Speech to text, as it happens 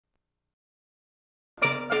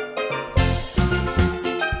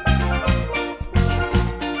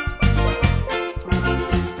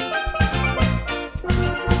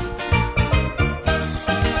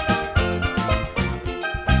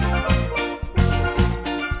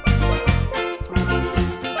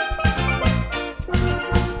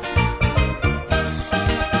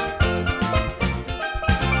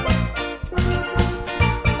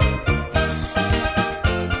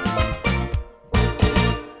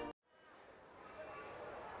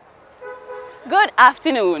Good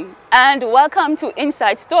afternoon and welcome to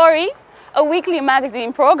Inside Story, a weekly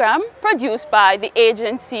magazine program produced by the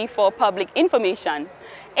Agency for Public Information.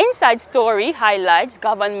 Inside Story highlights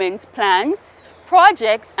government's plans,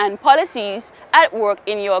 projects and policies at work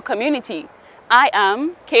in your community. I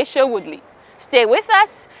am Keisha Woodley. Stay with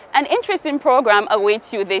us, an interesting program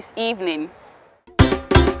awaits you this evening.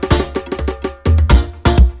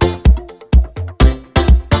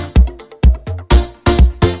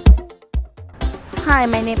 Hi,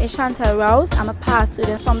 my name is Chantal Rouse. I'm a past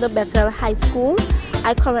student from the Bethel High School.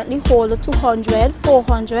 I currently hold a 200,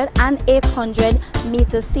 400 and 800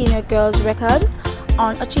 meter senior girls record.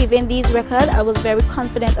 On achieving these records, I was very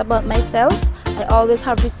confident about myself. I always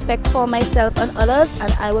have respect for myself and others,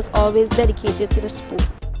 and I was always dedicated to the sport.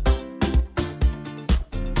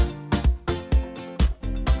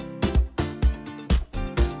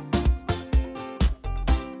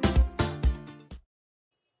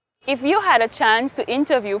 If you had a chance to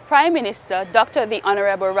interview Prime Minister Dr. the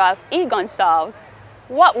Honorable Ralph E Gonsalves,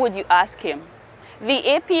 what would you ask him?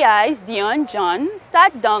 The API's Dionne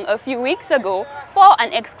sat down a few weeks ago for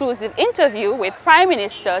an exclusive interview with Prime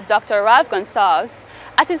Minister Dr. Ralph Gonsalves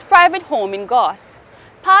at his private home in Gorse.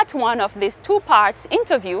 Part 1 of this two-part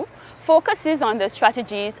interview focuses on the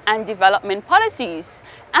strategies and development policies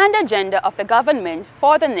and agenda of the government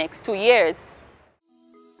for the next 2 years.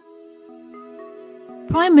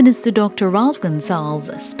 Prime Minister Dr. Ralph Gonsalves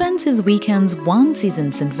spends his weekends once he's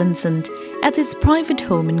in St. Vincent at his private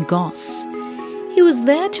home in Gorse. He was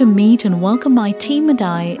there to meet and welcome my team and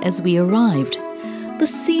I as we arrived. The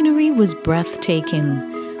scenery was breathtaking,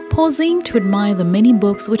 pausing to admire the many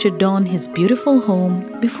books which adorn his beautiful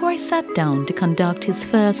home before I sat down to conduct his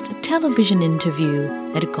first television interview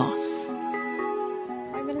at Gorse.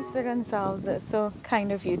 Mr. Gonsalves, it's so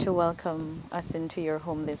kind of you to welcome us into your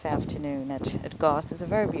home this afternoon at Gorse. It's a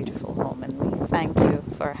very beautiful home, and we thank you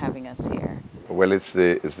for having us here. Well, it's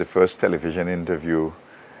the first television interview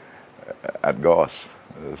at Gorse,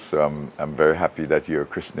 so I'm very happy that you're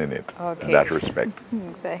christening it in that respect.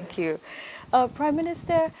 Thank you. Prime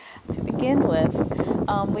Minister, to begin with,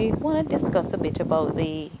 we want to discuss a bit about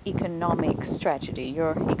the economic strategy,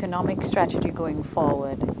 your economic strategy going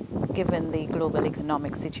forward, given the global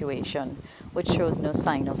economic situation, which shows no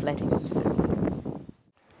sign of letting up soon.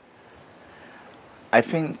 I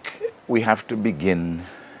think we have to begin,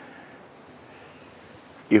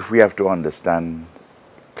 if we have to understand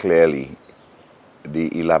clearly the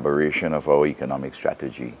elaboration of our economic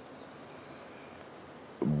strategy,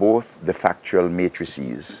 both the factual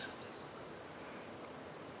matrices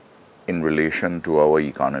in relation to our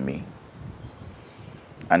economy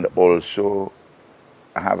and also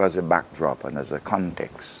have as a backdrop and as a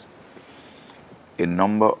context a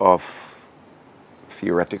number of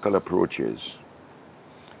theoretical approaches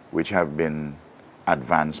which have been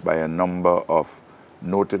advanced by a number of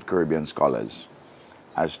noted Caribbean scholars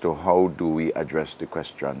as to how do we address the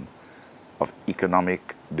question of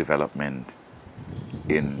economic development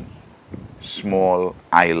in small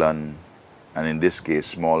island, and in this case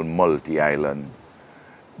small multi-island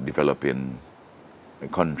developing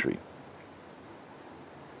country.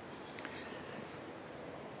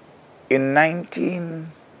 In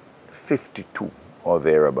 1952 or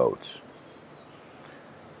thereabouts,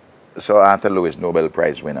 Sir Arthur Lewis, Nobel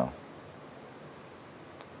Prize winner,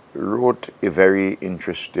 wrote a very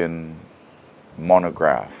interesting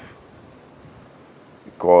monograph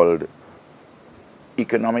called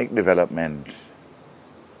Economic Development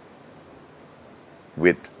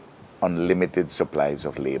with Unlimited Supplies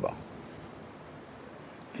of Labor.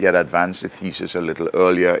 He had advanced the thesis a little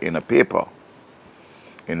earlier in a paper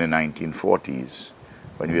in the 1940s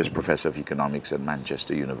when he was professor of economics at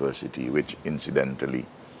Manchester University, which incidentally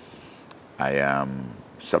I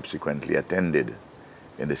subsequently attended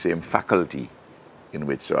in the same faculty in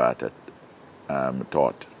which Sir Arthur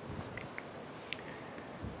taught.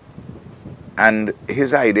 And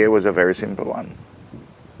his idea was a very simple one,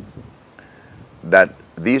 that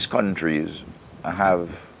these countries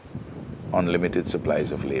have unlimited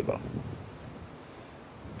supplies of labor.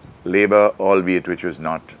 Labor, albeit which was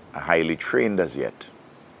not highly trained as yet.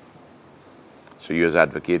 So he was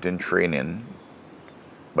advocating training,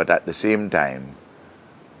 but at the same time,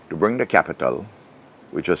 to bring the capital,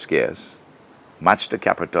 which was scarce, match the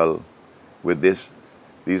capital with these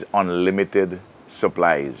unlimited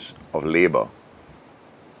supplies of labor,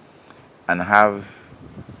 and have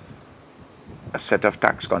a set of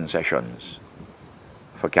tax concessions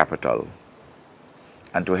for capital,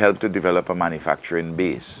 and to help to develop a manufacturing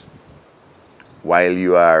base while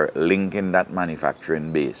you are linking that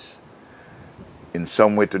manufacturing base in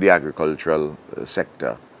some way to the agricultural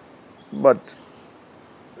sector, but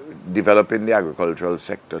developing the agricultural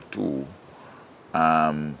sector too,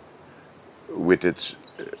 with its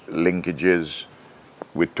linkages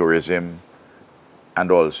with tourism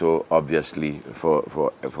and also obviously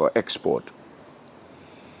for export.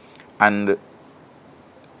 And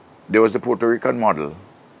there was the Puerto Rican model,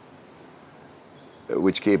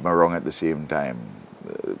 which came along at the same time.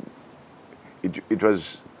 It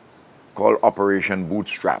was called Operation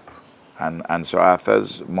Bootstrap, and Sir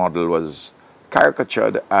Arthur's model was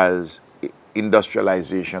caricatured as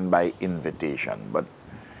industrialization by invitation, but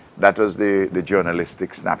that was the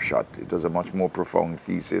journalistic snapshot. It was a much more profound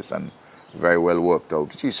thesis and very well worked out,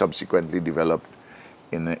 which he subsequently developed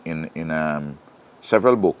in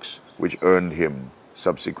several books, which earned him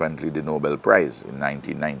subsequently the Nobel Prize in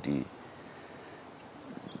 1990,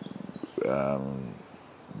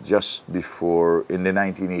 just before, in the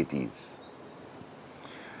 1980s.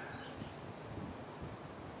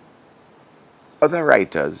 Other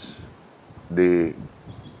writers, and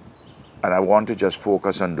I want to just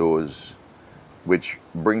focus on those which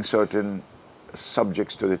bring certain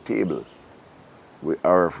subjects to the table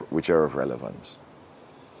which are of relevance.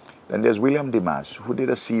 Then there's William Demas, who did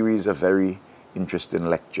a series of very interesting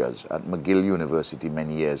lectures at McGill University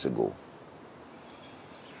many years ago.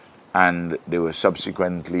 And they were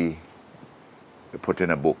subsequently put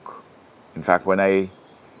in a book. In fact, when I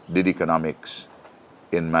did economics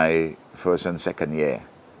in my first and second year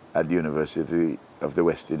at the University of the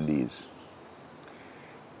West Indies,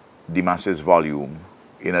 Demas's volume,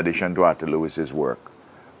 in addition to Arthur Lewis's work,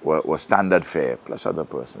 was standard fare, plus other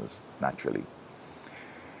persons, naturally.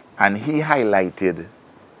 And he highlighted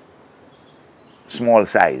small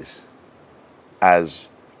size as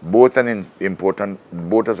both an important,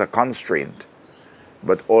 both as a constraint,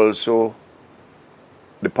 but also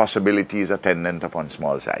the possibilities attendant upon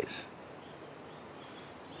small size,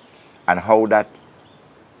 and how that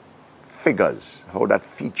figures, how that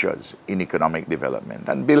features in economic development,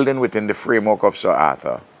 and building within the framework of Sir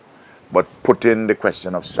Arthur, but putting the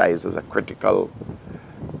question of size as a critical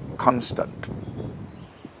constant.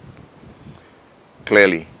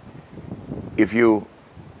 Clearly, if you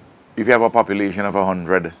have a population of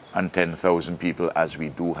 110,000 people, as we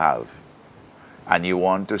do have, and you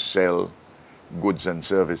want to sell goods and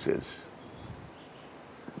services,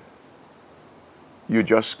 you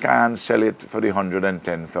just can't sell it for the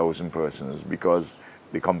 110,000 persons, because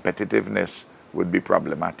the competitiveness would be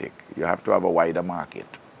problematic. You have to have a wider market.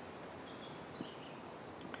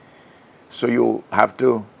 So you have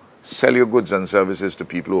to sell your goods and services to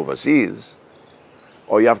people overseas,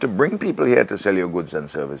 or you have to bring people here to sell your goods and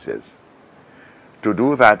services. To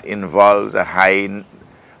do that involves a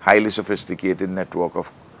highly sophisticated network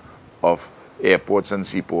of airports and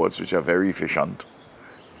seaports, which are very efficient.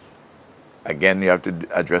 Again, you have to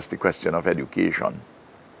address the question of education,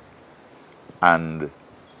 and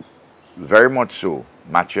very much so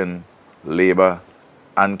matching labor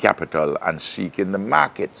and capital and seeking the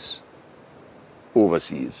markets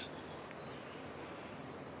overseas,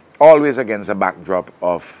 always against a backdrop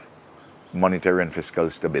of monetary and fiscal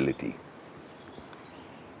stability.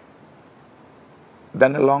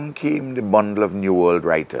 Then along came the bundle of New World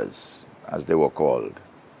writers, as they were called: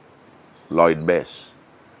 Lloyd Bess,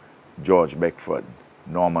 George Beckford,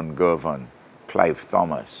 Norman Girvan, Clive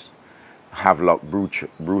Thomas, Havelock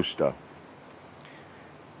Brewster.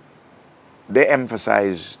 They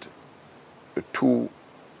emphasized two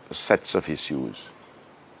sets of issues: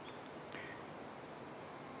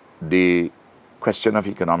 the question of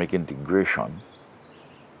economic integration,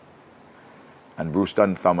 and Brewster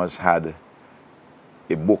and Thomas had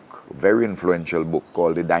a book, a very influential book,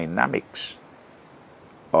 called The Dynamics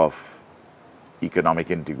of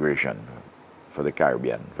Economic Integration for the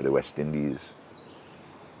Caribbean, for the West Indies.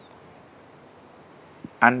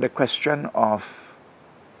 And the question of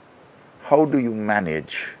how do you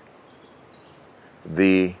manage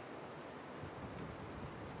the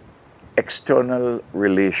external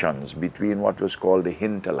relations between what was called the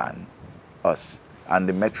hinterland, us, and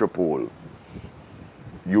the metropole,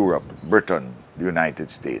 Europe, Britain, the United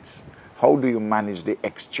States. How do you manage the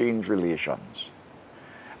exchange relations?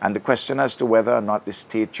 And the question as to whether or not the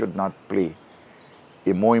state should not play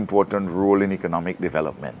a more important role in economic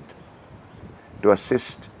development to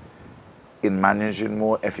assist in managing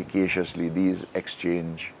more efficaciously these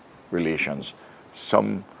exchange relations.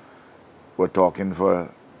 Some were talking for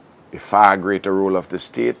a far greater role of the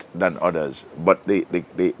state than others, but the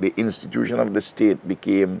institution of the state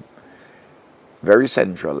became very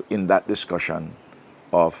central in that discussion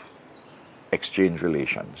of exchange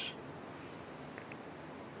relations.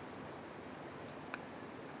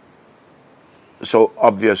 So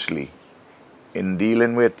obviously, in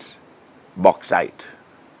dealing with bauxite,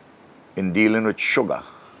 in dealing with sugar,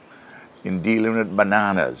 in dealing with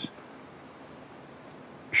bananas,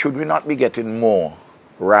 should we not be getting more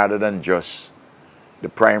rather than just the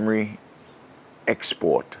primary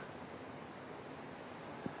export?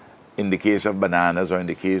 In the case of bananas or in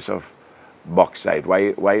the case of bauxite,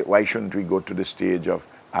 why shouldn't we go to the stage of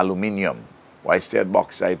aluminium? Why stay at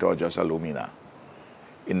bauxite or just alumina?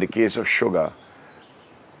 In the case of sugar,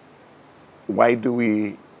 why do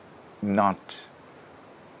we not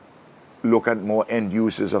look at more end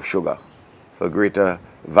uses of sugar for greater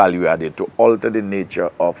value added to alter the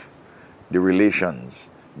nature of the relations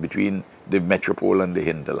between the metropole and the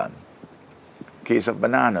hinterland? Case of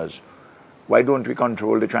bananas, why don't we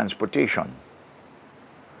control the transportation?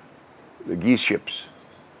 The geese ships.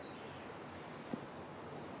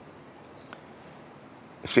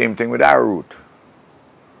 Same thing with arrowroot.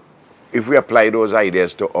 If we apply those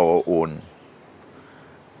ideas to our own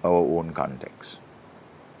context.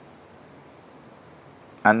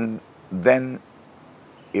 And then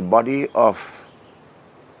a body of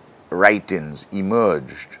writings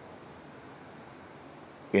emerged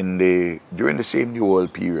during the same New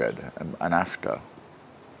World period and after.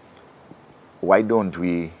 Why don't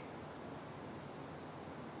we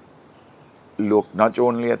look not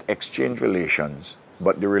only at exchange relations,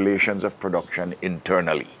 but the relations of production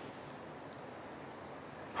internally?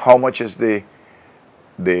 How much is the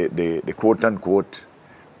quote-unquote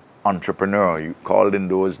entrepreneur, you called in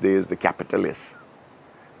those days the capitalist,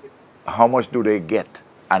 how much do they get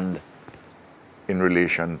and in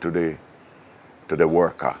relation to the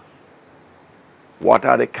worker? What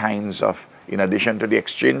are the kinds of, in addition to the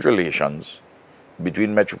exchange relations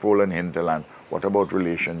between metropole and hinterland, what about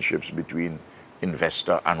relationships between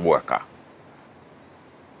investor and worker?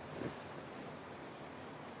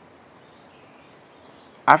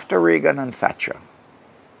 After Reagan and Thatcher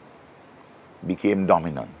became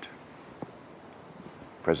dominant,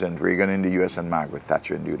 President Reagan in the US and Margaret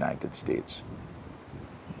Thatcher in the United States,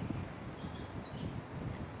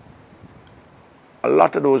 a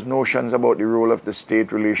lot of those notions about the role of the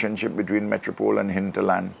state, relationship between metropole and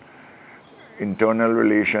hinterland, internal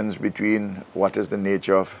relations between what is the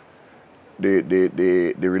nature of the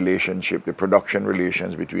relationship, the production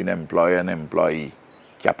relations between employer and employee,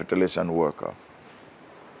 capitalist and worker.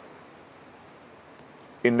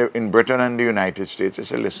 In Britain and the United States, they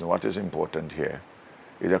say, listen, what is important here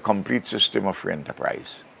is a complete system of free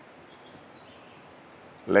enterprise.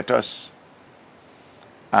 Let us,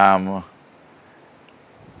 and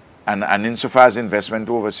insofar as investment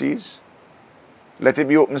overseas, let it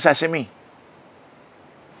be open sesame.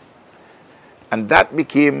 And that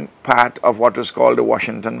became part of what was called the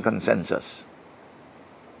Washington Consensus.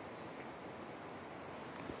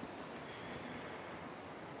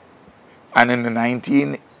 And in the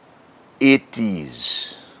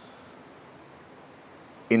 1980s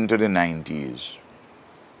into the 90s,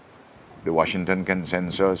 the Washington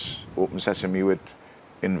Consensus, open sesame with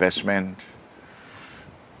investment,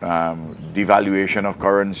 devaluation of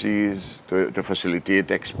currencies to facilitate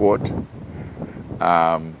export,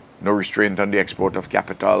 no restraint on the export of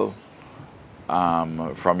capital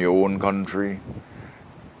from your own country,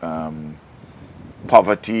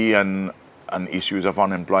 poverty and issues of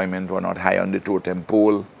unemployment were not high on the totem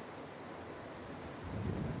pole.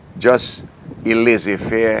 Just a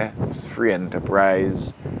laissez-faire, free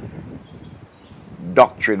enterprise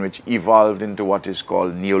doctrine which evolved into what is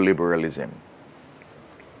called neoliberalism.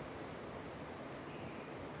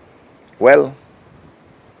 Well,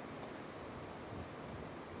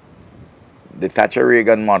 the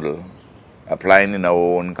Thatcher-Reagan model, applying in our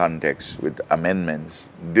own context with amendments,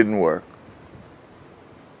 didn't work.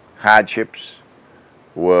 Hardships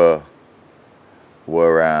were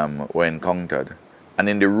encountered, and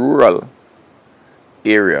in the rural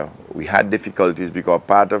area we had difficulties because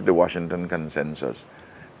part of the Washington Consensus,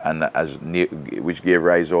 and which gave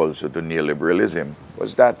rise also to neoliberalism,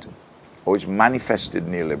 was that, or which manifested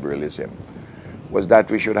neoliberalism, was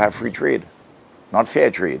that we should have free trade, not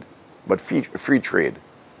fair trade, but free trade,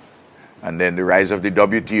 and then the rise of the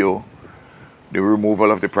WTO, the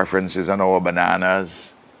removal of the preferences on our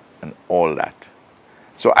bananas, and all that.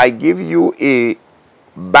 So I give you a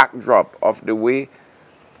backdrop of the way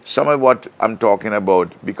some of what I'm talking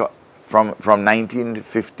about, because from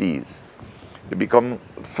 1950s, they become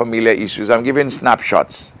familiar issues. I'm giving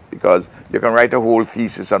snapshots because you can write a whole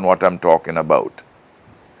thesis on what I'm talking about.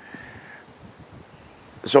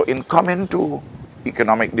 So in coming to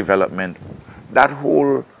economic development, that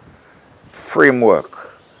whole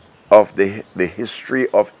framework of the history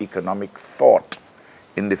of economic thought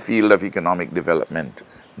in the field of economic development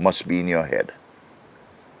must be in your head.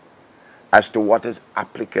 as to what is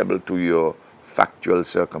applicable to your factual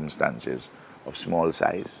circumstances of small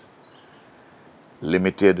size,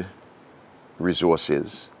 limited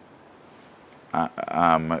resources,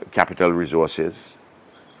 capital resources.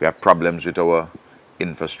 We have problems with our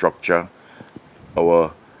infrastructure,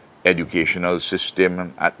 our educational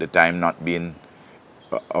system at the time not being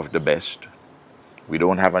of the best. We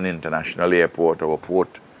don't have an international airport. Our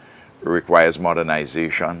port requires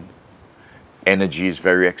modernization. Energy is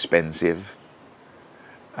very expensive,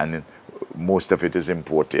 and most of it is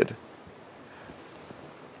imported.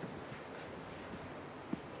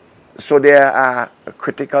 So there are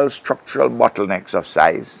critical structural bottlenecks of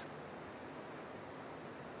size,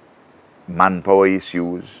 manpower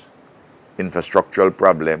issues, infrastructural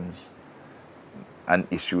problems, and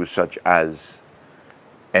issues such as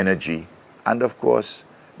energy, and of course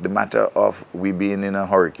the matter of we being in a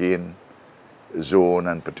hurricane zone,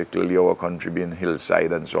 and particularly our country being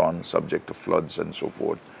hillside and so on, subject to floods and so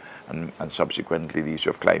forth, and subsequently the issue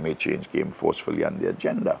of climate change came forcefully on the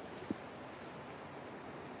agenda.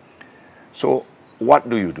 So what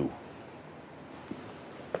do you do?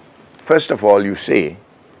 First of all, you say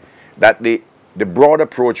that the broad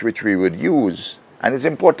approach which we would use, and it's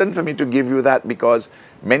important for me to give you that because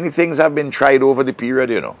many things have been tried over the period,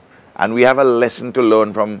 you know, and we have a lesson to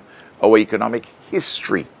learn from our economic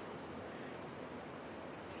history,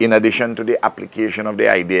 in addition to the application of the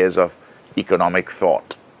ideas of economic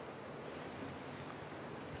thought.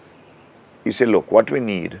 You say, look, what we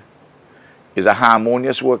need is a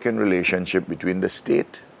harmonious working relationship between the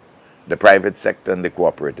state, the private sector, and the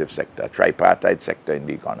cooperative sector, a tripartite sector in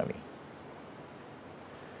the economy.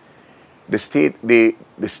 The state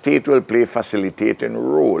will play a facilitating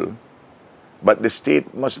role, but the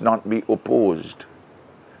state must not be opposed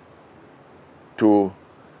to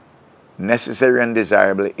necessary and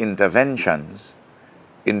desirable interventions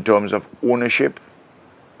in terms of ownership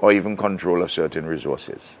or even control of certain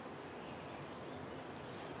resources.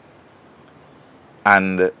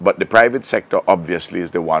 But the private sector obviously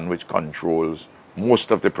is the one which controls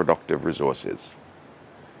most of the productive resources.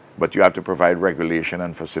 But you have to provide regulation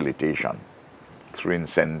and facilitation through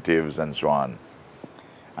incentives and so on,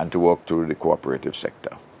 and to work through the cooperative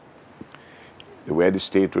sector. Where the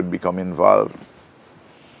state would become involved,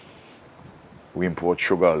 we import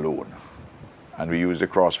sugar alone, and we use the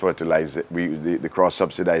the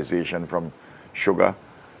cross-subsidization from sugar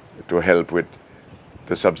to help with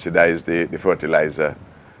to subsidize the fertilizer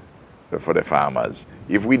for the farmers.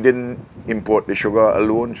 If we didn't import the sugar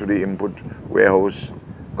alone, should the input warehouse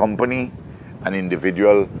company, an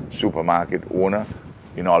individual supermarket owner,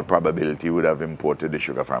 in all probability would have imported the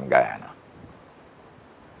sugar from Guyana.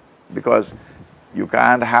 Because you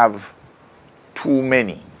can't have too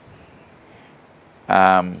many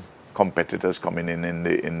competitors coming in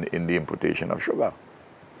the importation of sugar.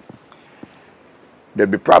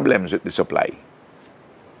 There'll be problems with the supply.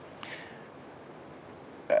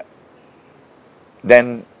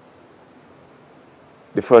 Then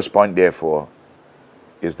the first point, therefore,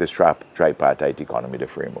 is this tripartite economy, the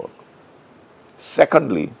framework.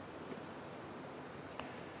 Secondly,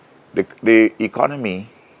 the economy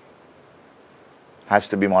has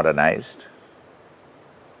to be modernized.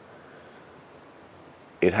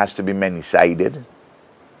 It has to be many-sided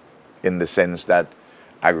in the sense that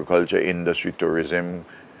agriculture, industry, tourism,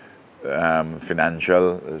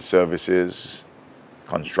 financial services,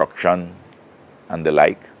 construction, and the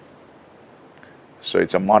like. So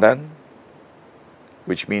it's a modern,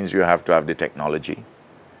 which means you have to have the technology,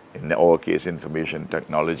 in our case information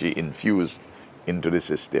technology, infused into the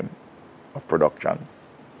system of production.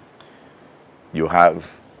 You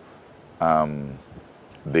have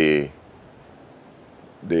the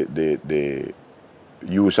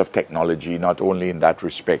use of technology, not only in that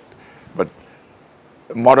respect, but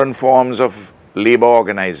modern forms of labor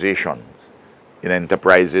organization in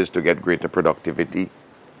enterprises to get greater productivity.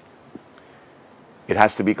 It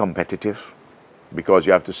has to be competitive because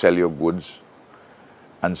you have to sell your goods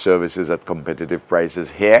and services at competitive prices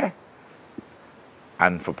here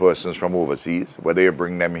and for persons from overseas, whether you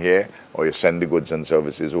bring them here or you send the goods and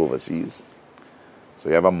services overseas. So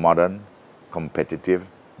you have a modern, competitive,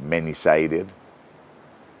 many-sided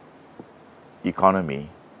economy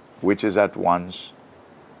which is at once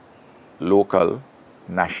local,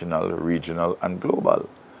 national, regional, and global.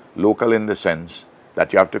 Local in the sense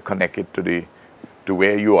that you have to connect it to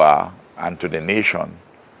where you are and to the nation.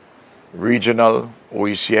 Regional,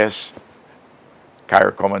 OECS,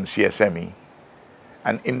 CARICOM, and CSME.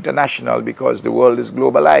 And international because the world is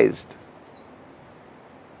globalized.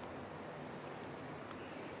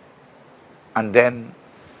 And then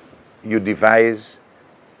you devise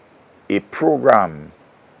a program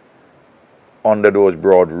under those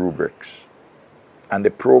broad rubrics. And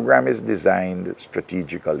the program is designed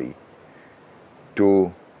strategically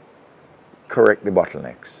to correct the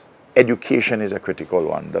bottlenecks. Education is a critical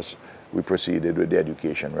one. Thus, we proceeded with the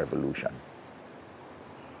education revolution.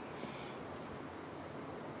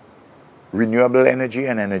 Renewable energy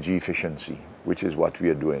and energy efficiency, which is what we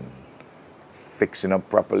are doing. Fixing up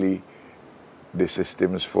properly the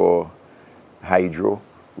systems for hydro,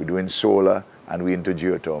 we're doing solar, and we're into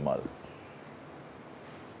geothermal.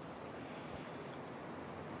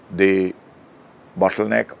 The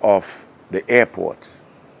bottleneck of the airport,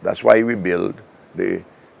 that's why we build the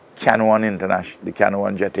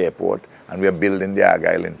Canouan Jet Airport, and we are building the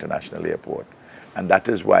Argyle International Airport. And that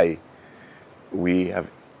is why we have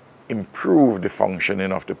improved the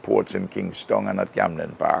functioning of the ports in Kingston and at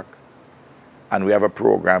Camden Park. And we have a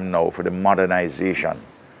program now for the modernization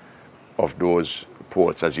of those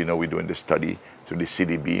ports. As you know, we're doing the study through the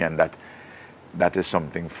CDB, and that is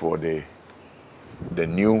something for the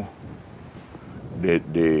new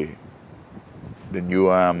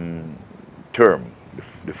term,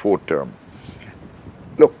 the fourth term.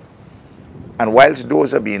 Look, and whilst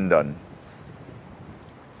those are being done,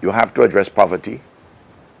 you have to address poverty,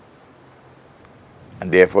 and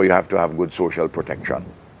therefore you have to have good social protection.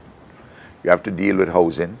 You have to deal with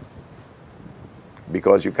housing,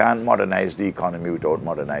 because you can't modernize the economy without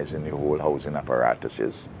modernizing the whole housing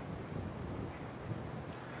apparatuses.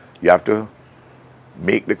 You have to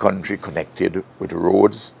make the country connected with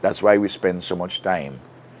roads. That's why we spend so much time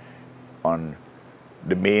on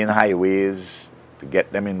the main highways to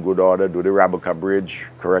get them in good order, do the Rabuka Bridge,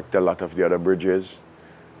 correct a lot of the other bridges.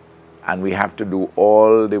 And we have to do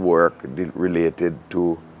all the work related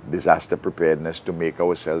to disaster preparedness to make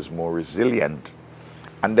ourselves more resilient.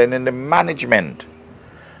 And then in the management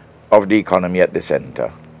of the economy at the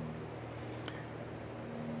center,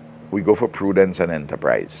 we go for prudence and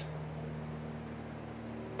enterprise.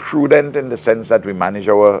 Prudent in the sense that we manage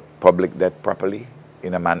our public debt properly,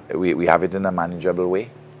 we have it in a manageable way.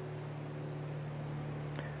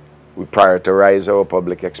 We prioritize our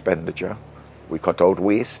public expenditure. We cut out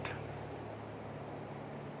waste.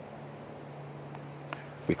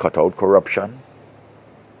 We cut out corruption.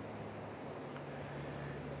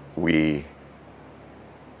 We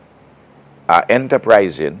are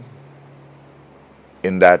enterprising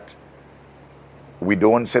in that we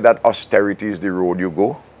don't say that austerity is the road you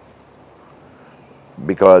go,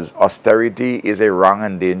 because austerity is a wrong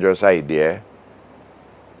and dangerous idea,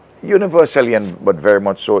 universally, but very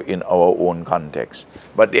much so in our own context.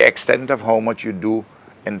 But the extent of how much you do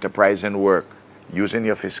enterprise and work using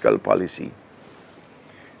your fiscal policy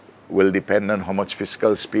will depend on how much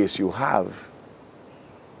fiscal space you have.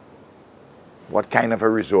 What kind of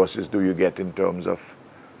resources do you get in terms of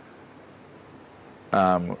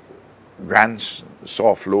grants,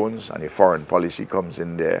 soft loans, and your foreign policy comes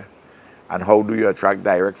in there? And how do you attract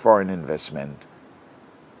direct foreign investment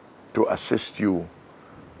to assist you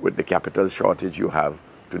with the capital shortage you have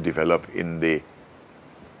to develop in the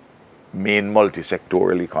main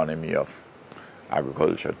multi-sectoral economy of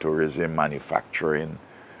agriculture, tourism, manufacturing,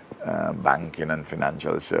 banking and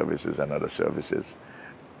financial services and other services,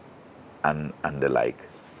 and the like.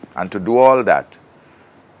 And to do all that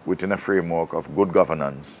within a framework of good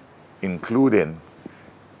governance, including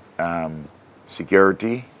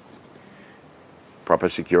security, proper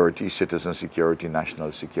security, citizen security,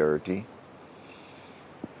 national security,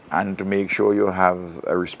 and to make sure you have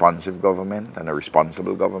a responsive government and a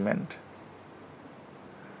responsible government.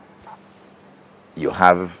 You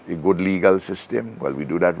have a good legal system. Well, we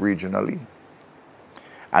do that regionally.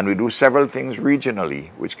 And we do several things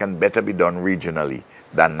regionally which can better be done regionally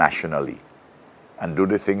than nationally, and do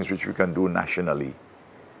the things which we can do nationally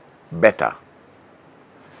better.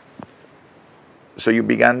 So you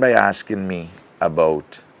began by asking me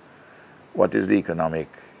about what is the economic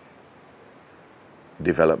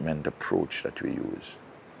development approach that we use.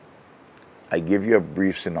 I give you a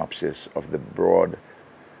brief synopsis of the broad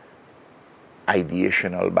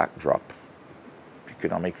ideational backdrop,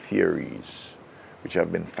 economic theories which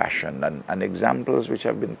have been fashioned, and examples which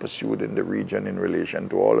have been pursued in the region in relation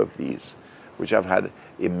to all of these, which have had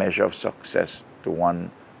a measure of success to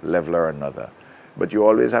one level or another. But you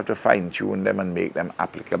always have to fine-tune them and make them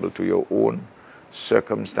applicable to your own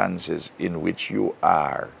circumstances in which you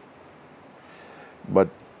are. But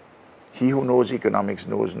he who knows economics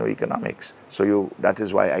knows no economics. So that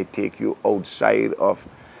is why I take you outside of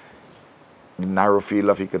the narrow field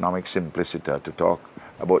of economic simplicity to talk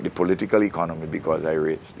about the political economy, because I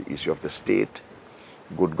raise the issue of the state,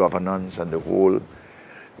 good governance, and the whole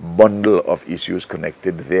bundle of issues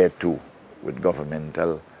connected thereto with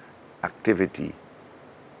governmental activity,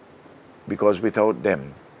 because without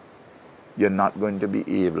them, you're not going to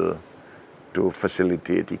be able to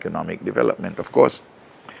facilitate economic development. Of course,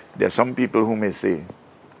 there are some people who may say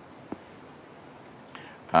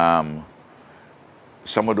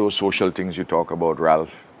some of those social things you talk about,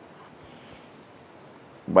 Ralph,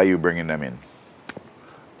 why are you bringing them in?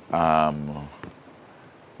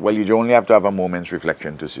 Well, you only have to have a moment's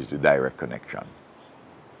reflection to see the direct connection.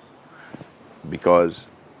 Because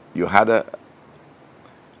you had a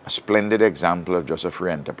splendid example of just a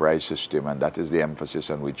free enterprise system, and that is the emphasis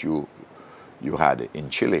on which you had in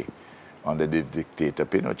Chile under the dictator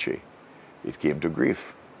Pinochet. It came to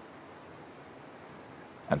grief.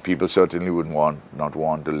 And people certainly would not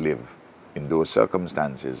want to live in those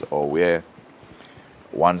circumstances, or where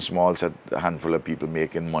one small handful of people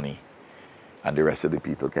making money and the rest of the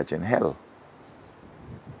people catching hell.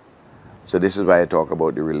 So this is why I talk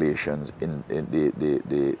about the relations, in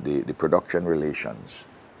the production relations,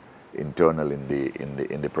 internal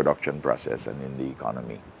in the production process and in the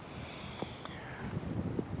economy.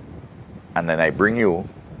 And then I bring you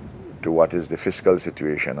to what is the fiscal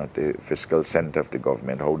situation at the fiscal center of the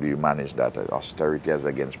government. How do you manage that? Austerity as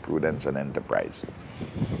against prudence and enterprise.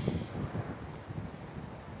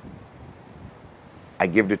 I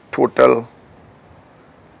give the total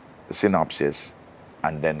synopsis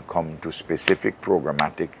and then come to specific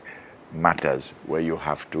programmatic matters where you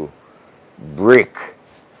have to break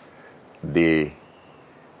the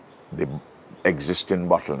existing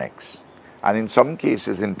bottlenecks. And in some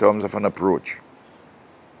cases, in terms of an approach,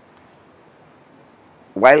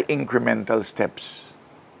 while incremental steps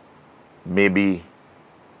may be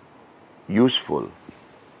useful,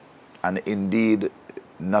 and indeed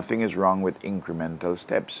nothing is wrong with incremental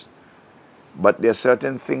steps, but there are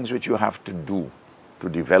certain things which you have to do to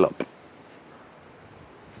develop.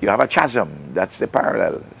 You have a chasm, that's the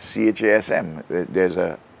parallel,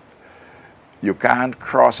 CHASM. You can't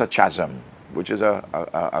cross a chasm, which is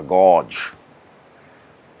a gorge.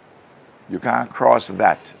 You can't cross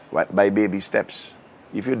that by baby steps.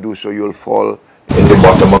 If you do so, you'll fall in the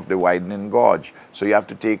bottom of the widening gorge. So you have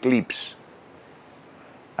to take leaps.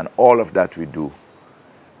 And all of that we do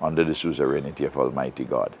under the suzerainty of Almighty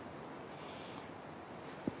God.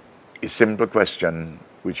 A simple question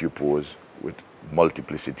which you pose with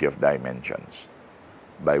multiplicity of dimensions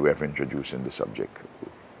by way of introducing the subject.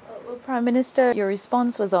 Well, Prime Minister, your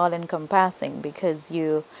response was all-encompassing because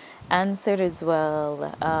you answered as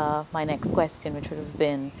well my next question, which would have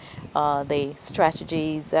been the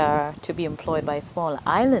strategies to be employed by small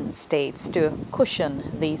island states to cushion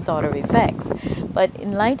these sort of effects. But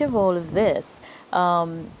in light of all of this,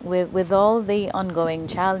 with all the ongoing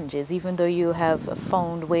challenges, even though you have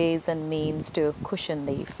found ways and means to cushion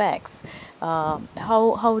the effects,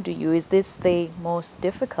 how do you, is this the most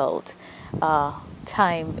difficult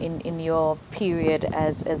time in your period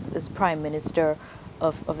as Prime Minister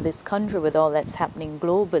of this country with all that's happening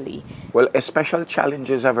globally? Well, special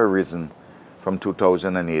challenges have arisen from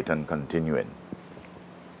 2008 and continuing.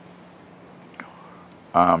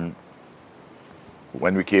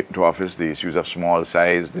 When we came to office, the issues of small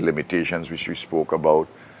size, the limitations which we spoke about,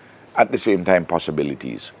 at the same time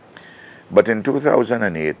possibilities. But in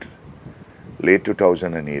 2008, late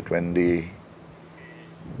 2008, when the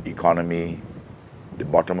economy, the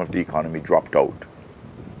bottom of the economy dropped out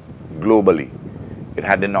globally, it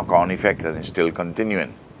had a knock-on effect and is still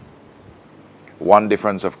continuing. One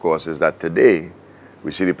difference, of course, is that today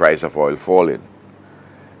we see the price of oil falling.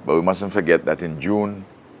 But we mustn't forget that in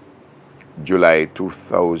July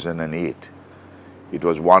 2008, it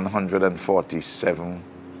was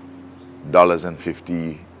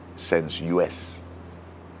 $147.50 US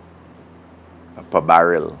per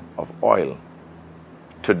barrel of oil.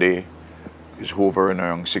 Today is hovering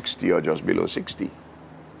around 60 or just below 60.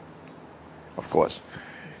 Of course,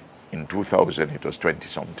 in 2000 it was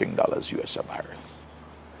 20-something US a barrel.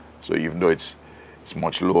 So even though it's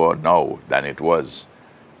much lower now than it was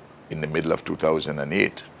in the middle of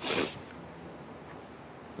 2008,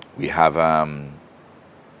 we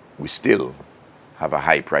still have a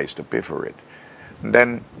high price to pay for it. And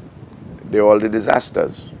then there are all the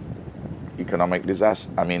disasters, economic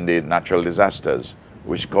disasters, the natural disasters,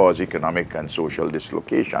 which cause economic and social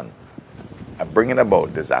dislocation, bringing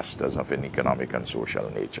about disasters of an economic and social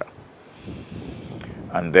nature.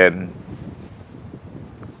 And then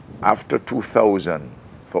after 2000,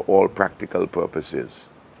 for all practical purposes,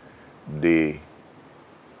 the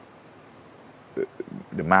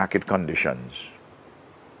market conditions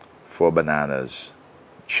for bananas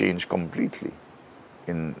changed completely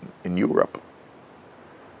in Europe.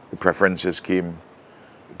 the preferences came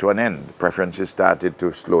to an end. Preferences started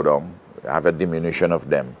to slow down, have a diminution of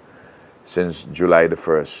them since July the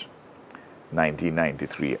 1st,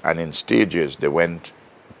 1993. And in stages, the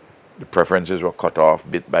preferences were cut off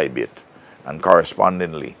bit by bit, and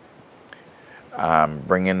correspondingly,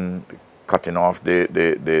 cutting off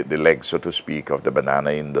the legs, so to speak, of the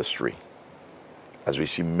banana industry. As we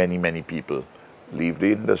see many, many people leave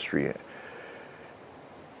the industry.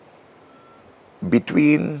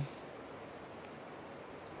 Between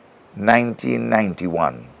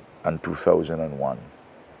 1991 and 2001,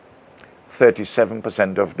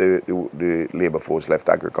 37% of the labor force left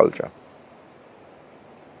agriculture.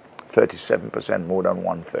 37%, more than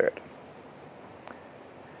 1/3.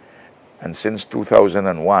 And since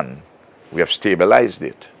 2001, we have stabilized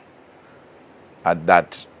it at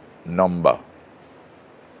that number.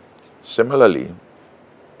 Similarly,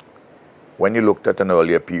 when you looked at an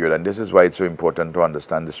earlier period, and this is why it's so important to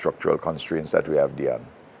understand the structural constraints that we have, Dionne,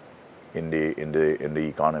 in the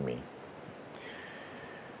economy.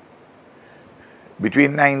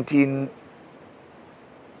 Between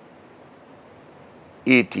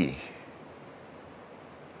 1980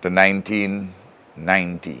 to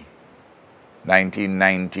 1990,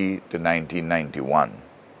 1990 to 1991,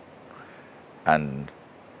 and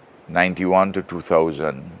 91 to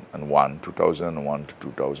 2001, 2001 to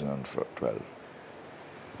 2012.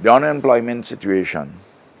 The unemployment situation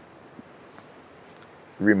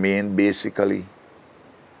remained basically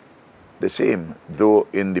the same, though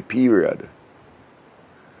in the period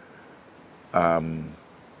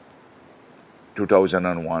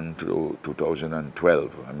 2001 to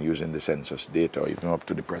 2012, I'm using the census data, even up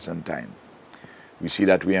to the present time, we see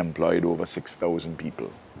that we employed over 6,000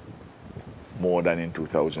 people, more than in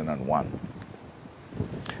 2001.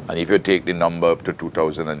 And if you take the number up to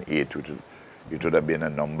 2008, it would have been a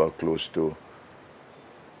number close to,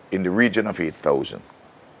 in the region of 8,000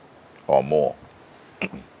 or more.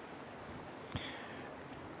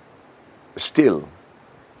 Still,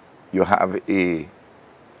 you have an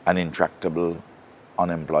intractable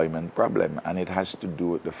unemployment problem, and it has to do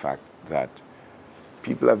with the fact that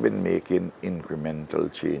people have been making incremental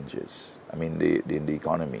changes, in the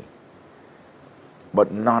economy,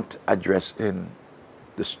 but not addressing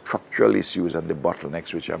the structural issues and the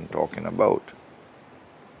bottlenecks which I'm talking about.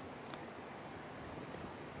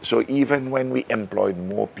 So even when we employed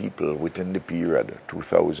more people within the period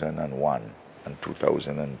 2001 and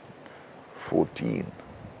 2014,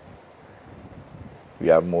 we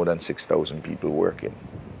have more than 6,000 people working.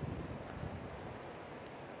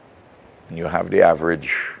 And you have the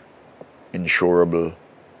average insurable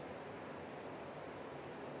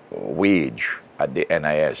wage at the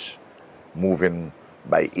NIS moving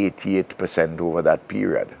by 88% over that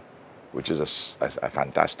period, which is a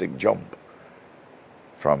fantastic jump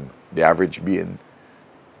from the average being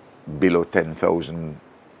below 10,000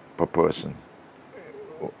 per person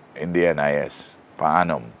in the NIS per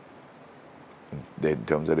annum in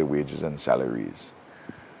terms of the wages and salaries,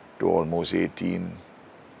 to almost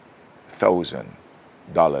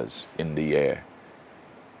 $18,000 in the year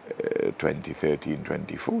 2013,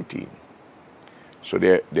 2014. So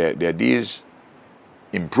there are these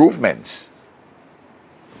improvements,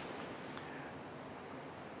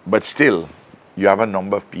 but still you have a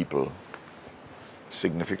number of people,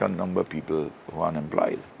 significant number of people who are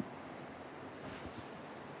unemployed.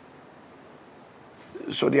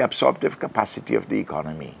 So the absorptive capacity of the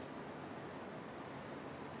economy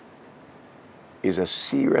is a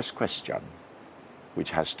serious question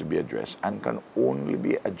which has to be addressed, and can only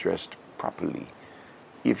be addressed properly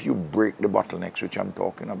if you break the bottlenecks which I'm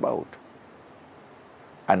talking about.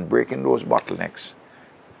 And breaking those bottlenecks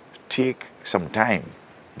take some time.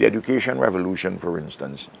 The education revolution, for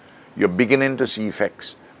instance, you're beginning to see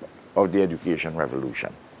effects of the education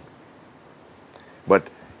revolution. But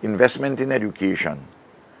investment in education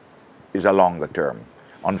is a longer term.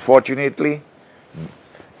 Unfortunately,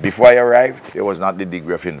 before I arrived, there was not the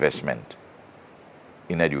degree of investment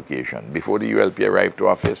in education. Before the ULP arrived to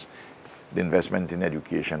office, the investment in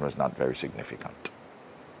education was not very significant,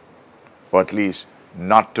 or at least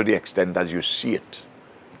not to the extent as you see it.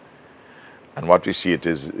 And what we see it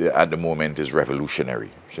is at the moment is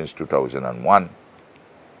revolutionary since 2001.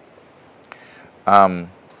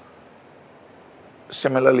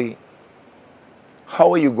 Similarly,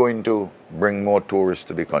 how are you going to bring more tourists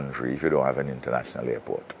to the country if you don't have an international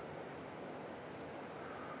airport?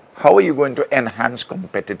 How are you going to enhance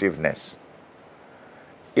competitiveness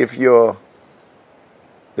if the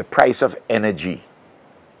price of energy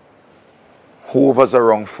hovers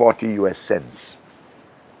around 40 US cents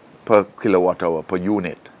per kilowatt hour per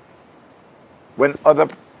unit, when other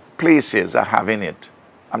places are having it.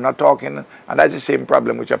 I'm not talking, and that's the same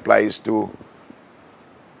problem which applies to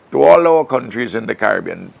all our countries in the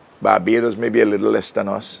Caribbean. Barbados may be a little less than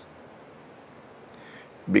us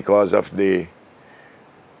because of the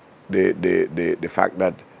fact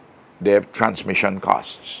that their transmission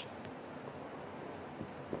costs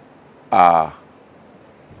are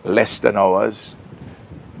less than ours.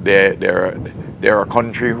 They're a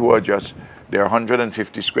country who are just, they're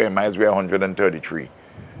 150 square miles, we're 133.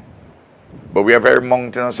 But we are very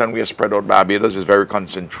mountainous and we are spread out. Barbados is very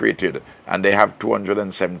concentrated and they have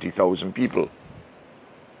 270,000 people.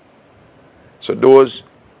 So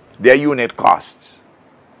their unit costs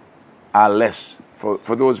are less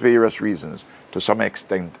for those various reasons, to some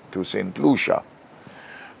extent to St. Lucia.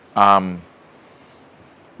 But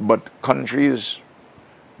countries,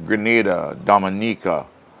 Grenada, Dominica,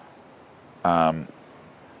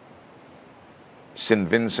 St.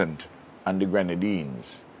 Vincent and the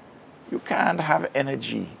Grenadines, you can't have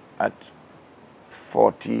energy at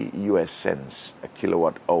 40 US cents a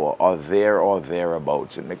kilowatt hour or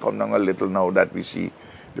thereabouts. It may come down a little now that we see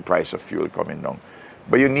the price of fuel coming down.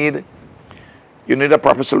 But you need a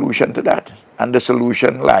proper solution to that. And the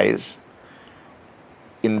solution lies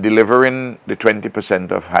in delivering the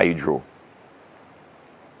 20% of hydro,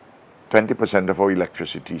 20% of our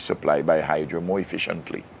electricity supplied by hydro more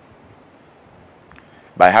efficiently.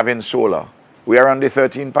 By having solar, we are on the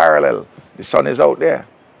 13th parallel. The sun is out there.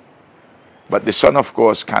 But the sun, of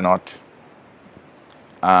course, cannot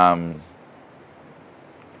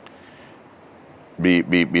be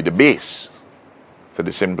the base, for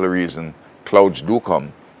the simple reason clouds do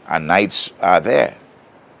come and nights are there.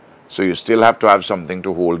 So you still have to have something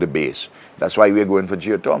to hold the base. That's why we're going for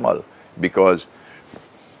geothermal, because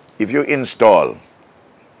if you install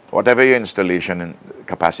whatever your installation in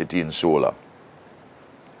capacity in solar,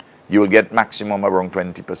 you will get maximum around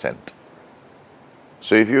 20%.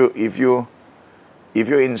 So if you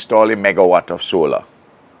install a megawatt of solar,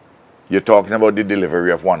 you're talking about the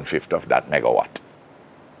delivery of 1/5 of that megawatt.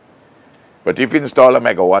 But if you install a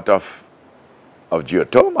megawatt of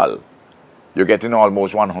geothermal, you're getting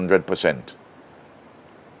almost 100%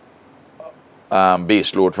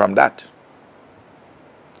 base load from that.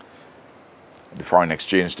 The foreign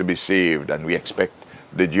exchange to be saved, and we expect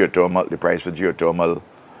the price for geothermal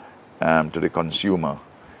to the consumer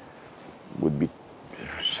would be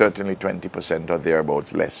certainly 20% or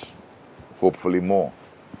thereabouts less, hopefully more,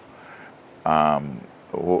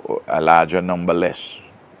 a larger number less,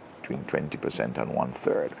 between 20% and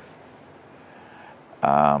 1/3,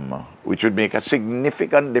 which would make a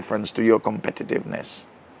significant difference to your competitiveness.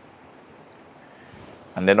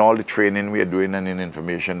 And then all the training we are doing in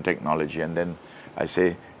information technology, and then I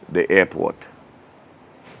say the airport,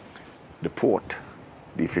 the port,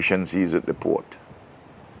 the efficiencies at the port.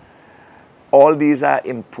 All these are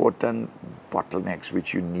important bottlenecks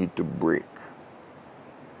which you need to break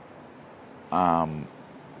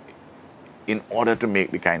in order to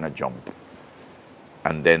make the kind of jump.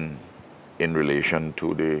 And then in relation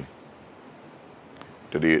to the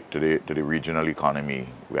regional economy,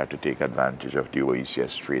 we have to take advantage of the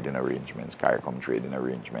OECS trading arrangements, CARICOM trading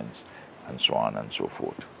arrangements, and so on and so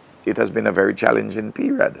forth. It has been a very challenging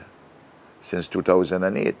period since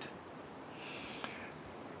 2008.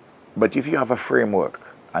 But if you have a framework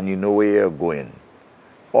and you know where you're going,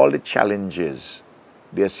 all the challenges,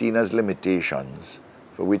 they're seen as limitations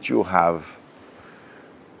for which you have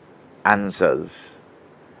answers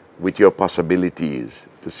with your possibilities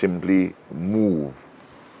to simply move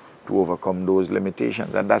to overcome those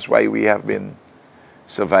limitations. And that's why we have been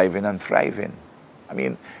surviving and thriving. I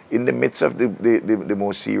mean, in the midst of the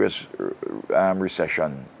most serious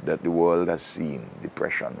recession that the world has seen,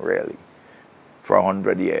 depression really, for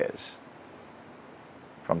 100 years,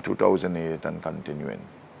 from 2008 and continuing,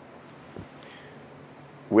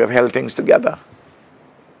 we have held things together.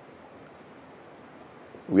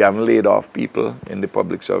 We haven't laid off people in the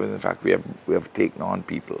public service. In fact, we have taken on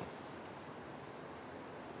people.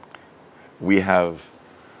 We have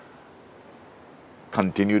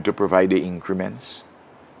continued to provide the increments,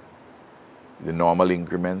 the normal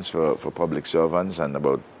increments for public servants, and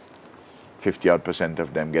about 50%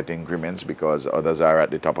 of them get increments because others are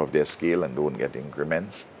at the top of their scale and don't get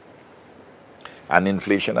increments. And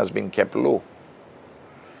inflation has been kept low.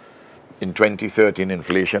 In 2013,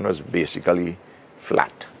 inflation was basically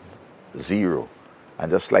flat, zero,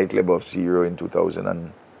 and just slightly above zero in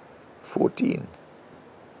 2014.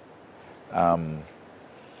 And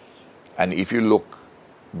if you look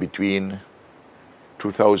between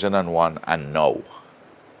 2001 and now,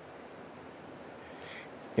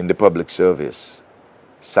 in the public service,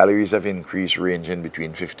 salaries have increased ranging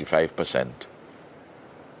between 55%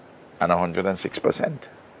 and 106%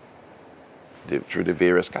 through the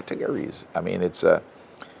various categories. I mean, it's a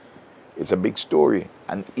big story.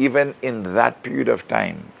 And even in that period of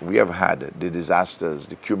time, we have had the disasters,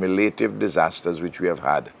 the cumulative disasters which we have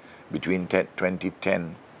had between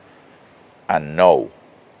 2010 and now,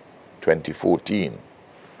 2014,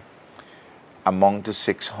 among to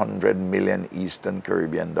 600 million Eastern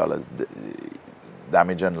Caribbean dollars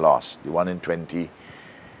damage and loss. The one in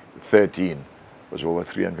 2013 was over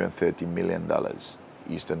 $330 million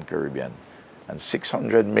Eastern Caribbean. And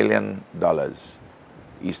 $600 million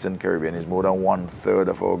Eastern Caribbean is more than 1/3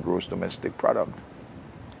 of our gross domestic product.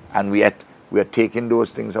 And we are taking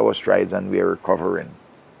those things, our strides, and we are recovering.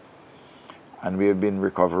 And we have been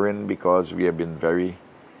recovering because we have been very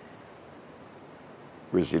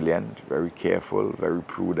resilient, very careful, very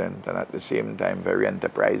prudent, and at the same time very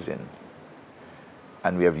enterprising.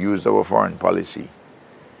 And we have used our foreign policy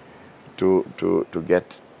to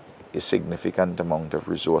get a significant amount of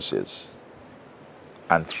resources.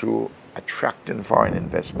 And through attracting foreign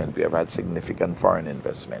investment, we have had significant foreign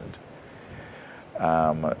investment.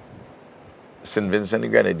 St. Vincent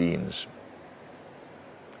and Grenadines,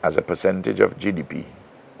 as a percentage of GDP,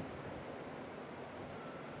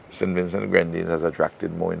 St. Vincent and Grenadines has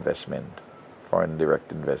attracted more investment, foreign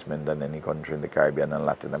direct investment, than any country in the Caribbean and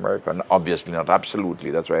Latin America. And obviously not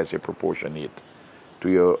absolutely, that's why I say proportionate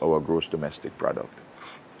to our gross domestic product.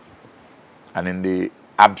 And in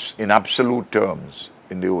absolute terms,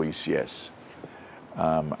 in the OECS,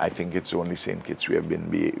 I think it's only St. Kitts we have been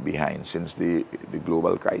behind since the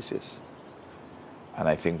global crisis. And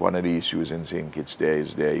I think one of the issues in St. Kitts there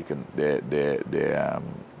is the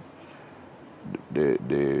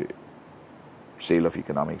sale of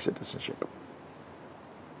economic citizenship.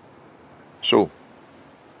 So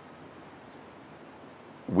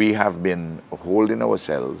we have been holding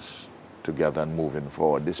ourselves together and moving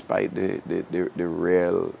forward despite the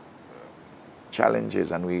real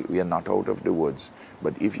challenges, and we are not out of the woods.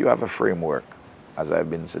 But if you have a framework, as I've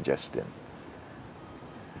been suggesting,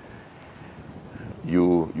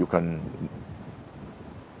 you can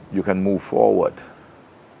move forward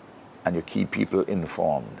and you keep people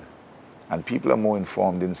informed. And people are more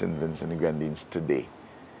informed in St. Vincent and Grenadines today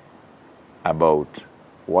about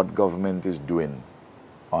what government is doing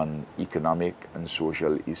on economic and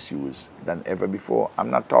social issues than ever before. I'm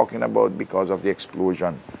not talking about because of the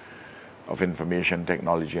explosion of information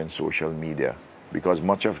technology and social media, because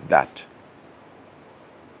much of that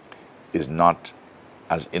is not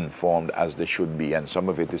as informed as they should be, and some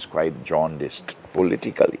of it is quite jaundiced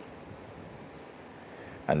politically,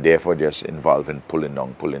 and therefore just involved in pulling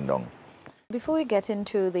down. Before we get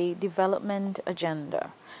into the development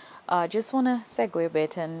agenda, I just want to segue a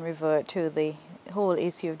bit and revert to the whole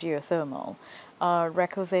issue of geothermal.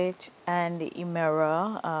 Reykjavik and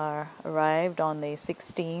Imera arrived on the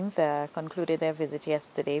 16th, concluded their visit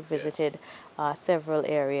yesterday, visited several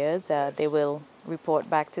areas. They will report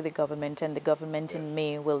back to the government, and the government in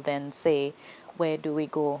May will then say, where do we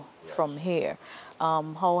go from here?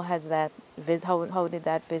 How did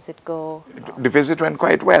that visit go? The visit went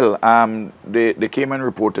quite well. They came and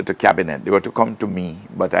reported to cabinet. They were to come to me,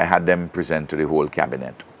 but I had them present to the whole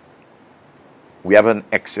cabinet. We have an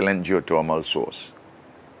excellent geothermal source.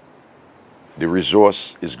 The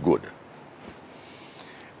resource is good.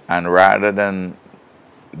 And rather than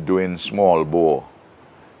doing small bore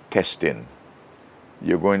testing,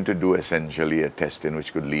 you're going to do essentially a testing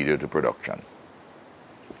which could lead you to production.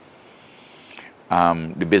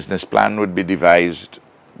 The business plan would be devised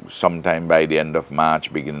sometime by the end of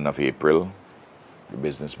March, beginning of April, the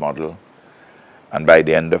business model. And by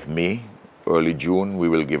the end of May, early June, we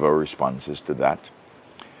will give our responses to that.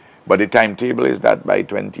 But the timetable is that by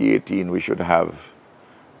 2018, we should have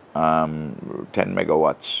 10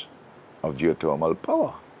 megawatts of geothermal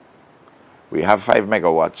power. We have 5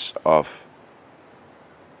 megawatts of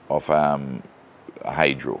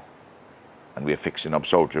hydro. And we're fixing up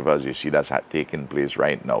South River, as you see that's taking place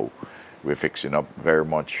right now. We're fixing up very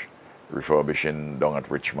much, refurbishing down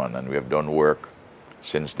at Richmond, and we have done work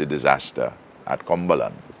since the disaster at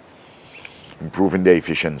Cumberland, improving their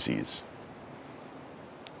efficiencies.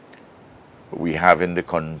 We have in the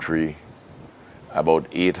country about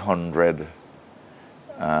 800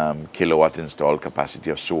 kilowatt installed capacity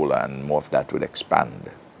of solar, and more of that will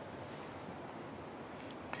expand.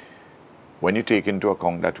 When you take into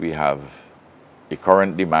account that we have a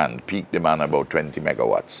current demand, peak demand about 20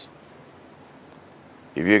 megawatts,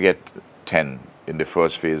 if you get 10 in the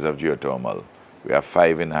first phase of geothermal, we have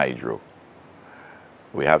 5 in hydro,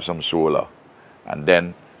 we have some solar, and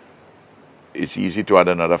then it's easy to add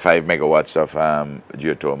another 5 megawatts of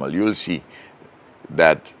geothermal. You'll see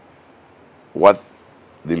that what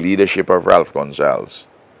the leadership of Ralph Gonsalves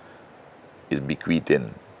is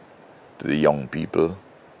bequeathing to the young people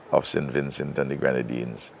of St. Vincent and the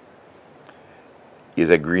Grenadines is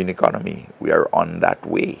a green economy. We are on that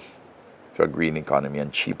way to a green economy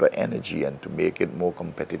and cheaper energy, and to make it more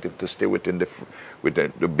competitive, to stay within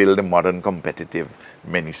to build a modern, competitive,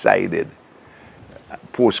 many-sided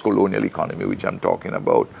post-colonial economy, which I'm talking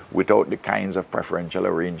about, without the kinds of preferential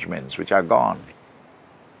arrangements which are gone.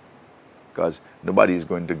 Because nobody is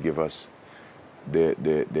going to give us,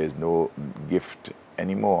 there's no gift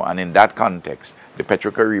anymore. And in that context, the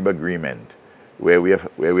Petro-Carib agreement, where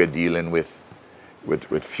we're dealing with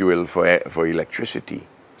fuel for electricity,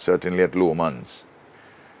 certainly at Lomans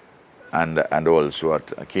and also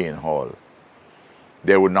at Cane Hall,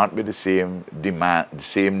 there would not be the same demand, the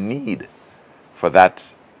same need for that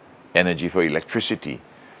energy for electricity.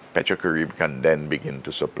 Petro-Carib can then begin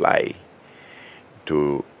to supply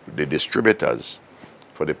to the distributors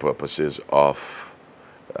for the purposes of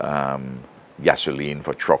gasoline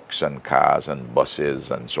for trucks and cars and buses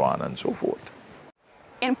and so on and so forth.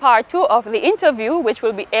 In part 2 of the interview, which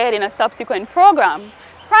will be aired in a subsequent program,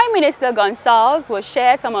 Prime Minister Gonsalves will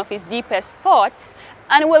share some of his deepest thoughts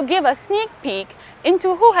and will give a sneak peek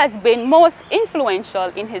into who has been most influential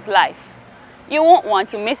in his life. You won't want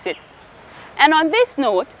to miss it. And on this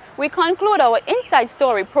note, we conclude our Inside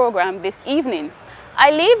Story program this evening.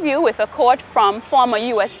 I leave you with a quote from former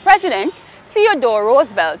US President Theodore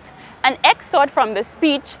Roosevelt, an excerpt from the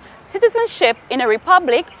speech Citizenship in a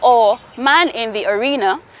Republic, or Man in the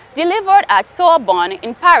Arena, delivered at Sorbonne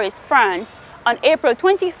in Paris, France on April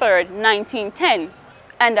 23, 1910.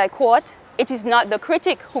 And I quote, "It is not the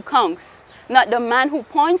critic who counts, not the man who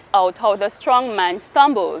points out how the strong man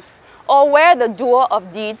stumbles, or where the doer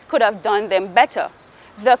of deeds could have done them better.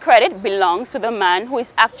 The credit belongs to the man who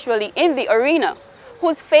is actually in the arena,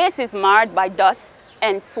 whose face is marred by dust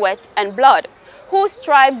and sweat and blood, who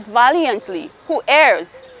strives valiantly, who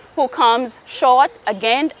errs, who comes short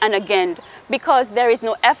again and again, because there is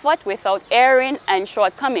no effort without erring and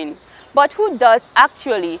shortcoming, but who does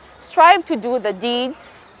actually strive to do the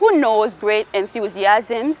deeds, who knows great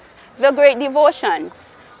enthusiasms, the great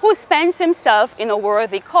devotions, who spends himself in a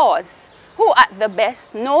worthy cause, who at the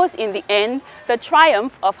best knows in the end the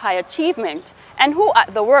triumph of high achievement, and who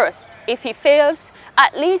at the worst, if he fails,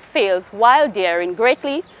 at least fails while daring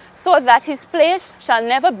greatly, so that his place shall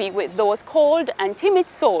never be with those cold and timid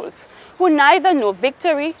souls who neither know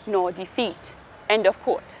victory nor defeat." End of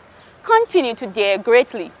quote. Continue to dare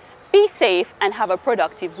greatly, be safe, and have a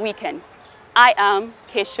productive weekend. I am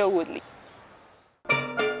Keisha Woodley.